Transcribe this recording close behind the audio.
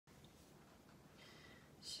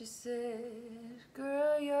She said,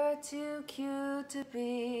 girl, you're too cute to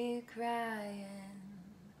be crying.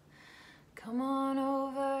 Come on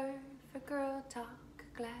over for girl talk,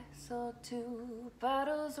 a glass or two,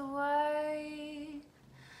 bottles of wine.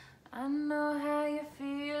 I know how you're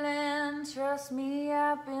feeling, trust me,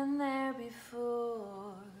 I've been there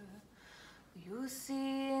before. You'll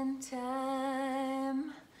see in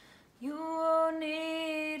time, you won't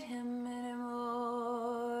need him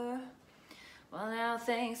anymore. Well, now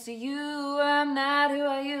thanks to you, I'm not who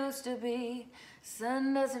I used to be.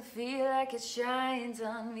 Sun doesn't feel like it shines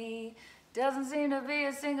on me. Doesn't seem to be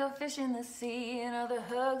a single fish in the sea. And all the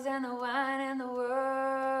hugs and the wine in the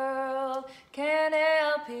world can't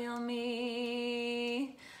help heal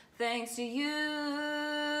me. Thanks to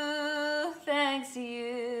you, thanks to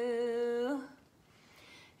you.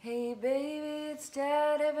 Hey baby, it's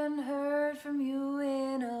Dad, haven't heard from you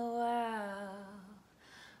in a while.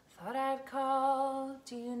 Thought I'd call,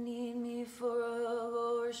 do you need me for a hug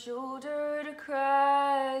or a shoulder to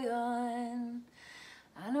cry on?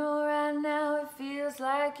 I know right now it feels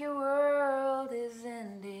like your world is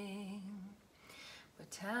ending,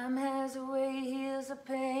 but time has a way heals the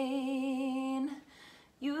pain.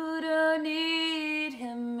 You don't need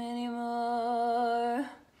him anymore.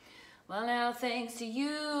 Well, now thanks to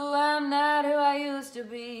you, I'm not who I used to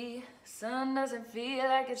be. Sun doesn't feel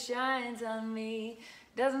like it shines on me.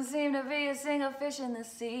 Doesn't seem to be a single fish in the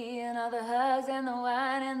sea. And all the hugs and the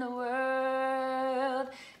wine in the world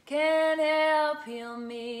can't help heal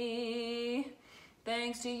me.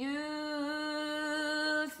 Thanks to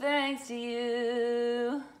you, thanks to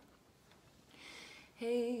you.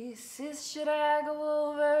 Hey sis, should I go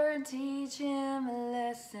over and teach him a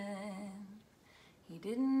lesson? He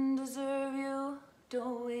didn't deserve you,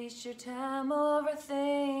 don't waste your time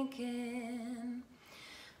overthinking.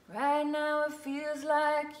 Right now it feels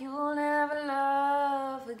like you'll never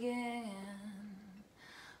love again,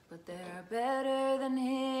 but there are better than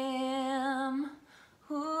him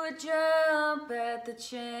who would jump at the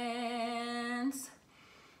chance.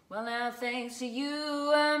 Well, now thanks to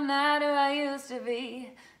you, I'm not who I used to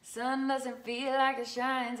be. Sun doesn't feel like it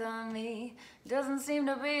shines on me. Doesn't seem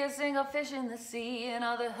to be a single fish in the sea. And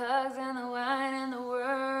all the hugs and the wine in the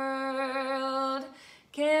world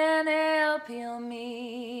can't help heal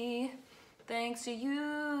me. Thanks to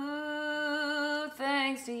you,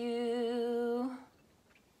 thanks to you.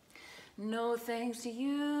 No thanks to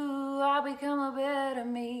you, I'll become a better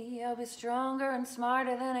me. I'll be stronger and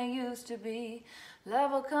smarter than I used to be.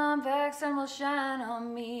 Love will come back, sun will shine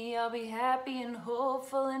on me. I'll be happy and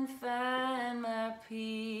hopeful and find my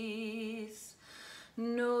peace.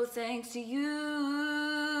 No thanks to you,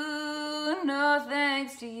 no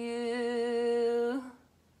thanks to you.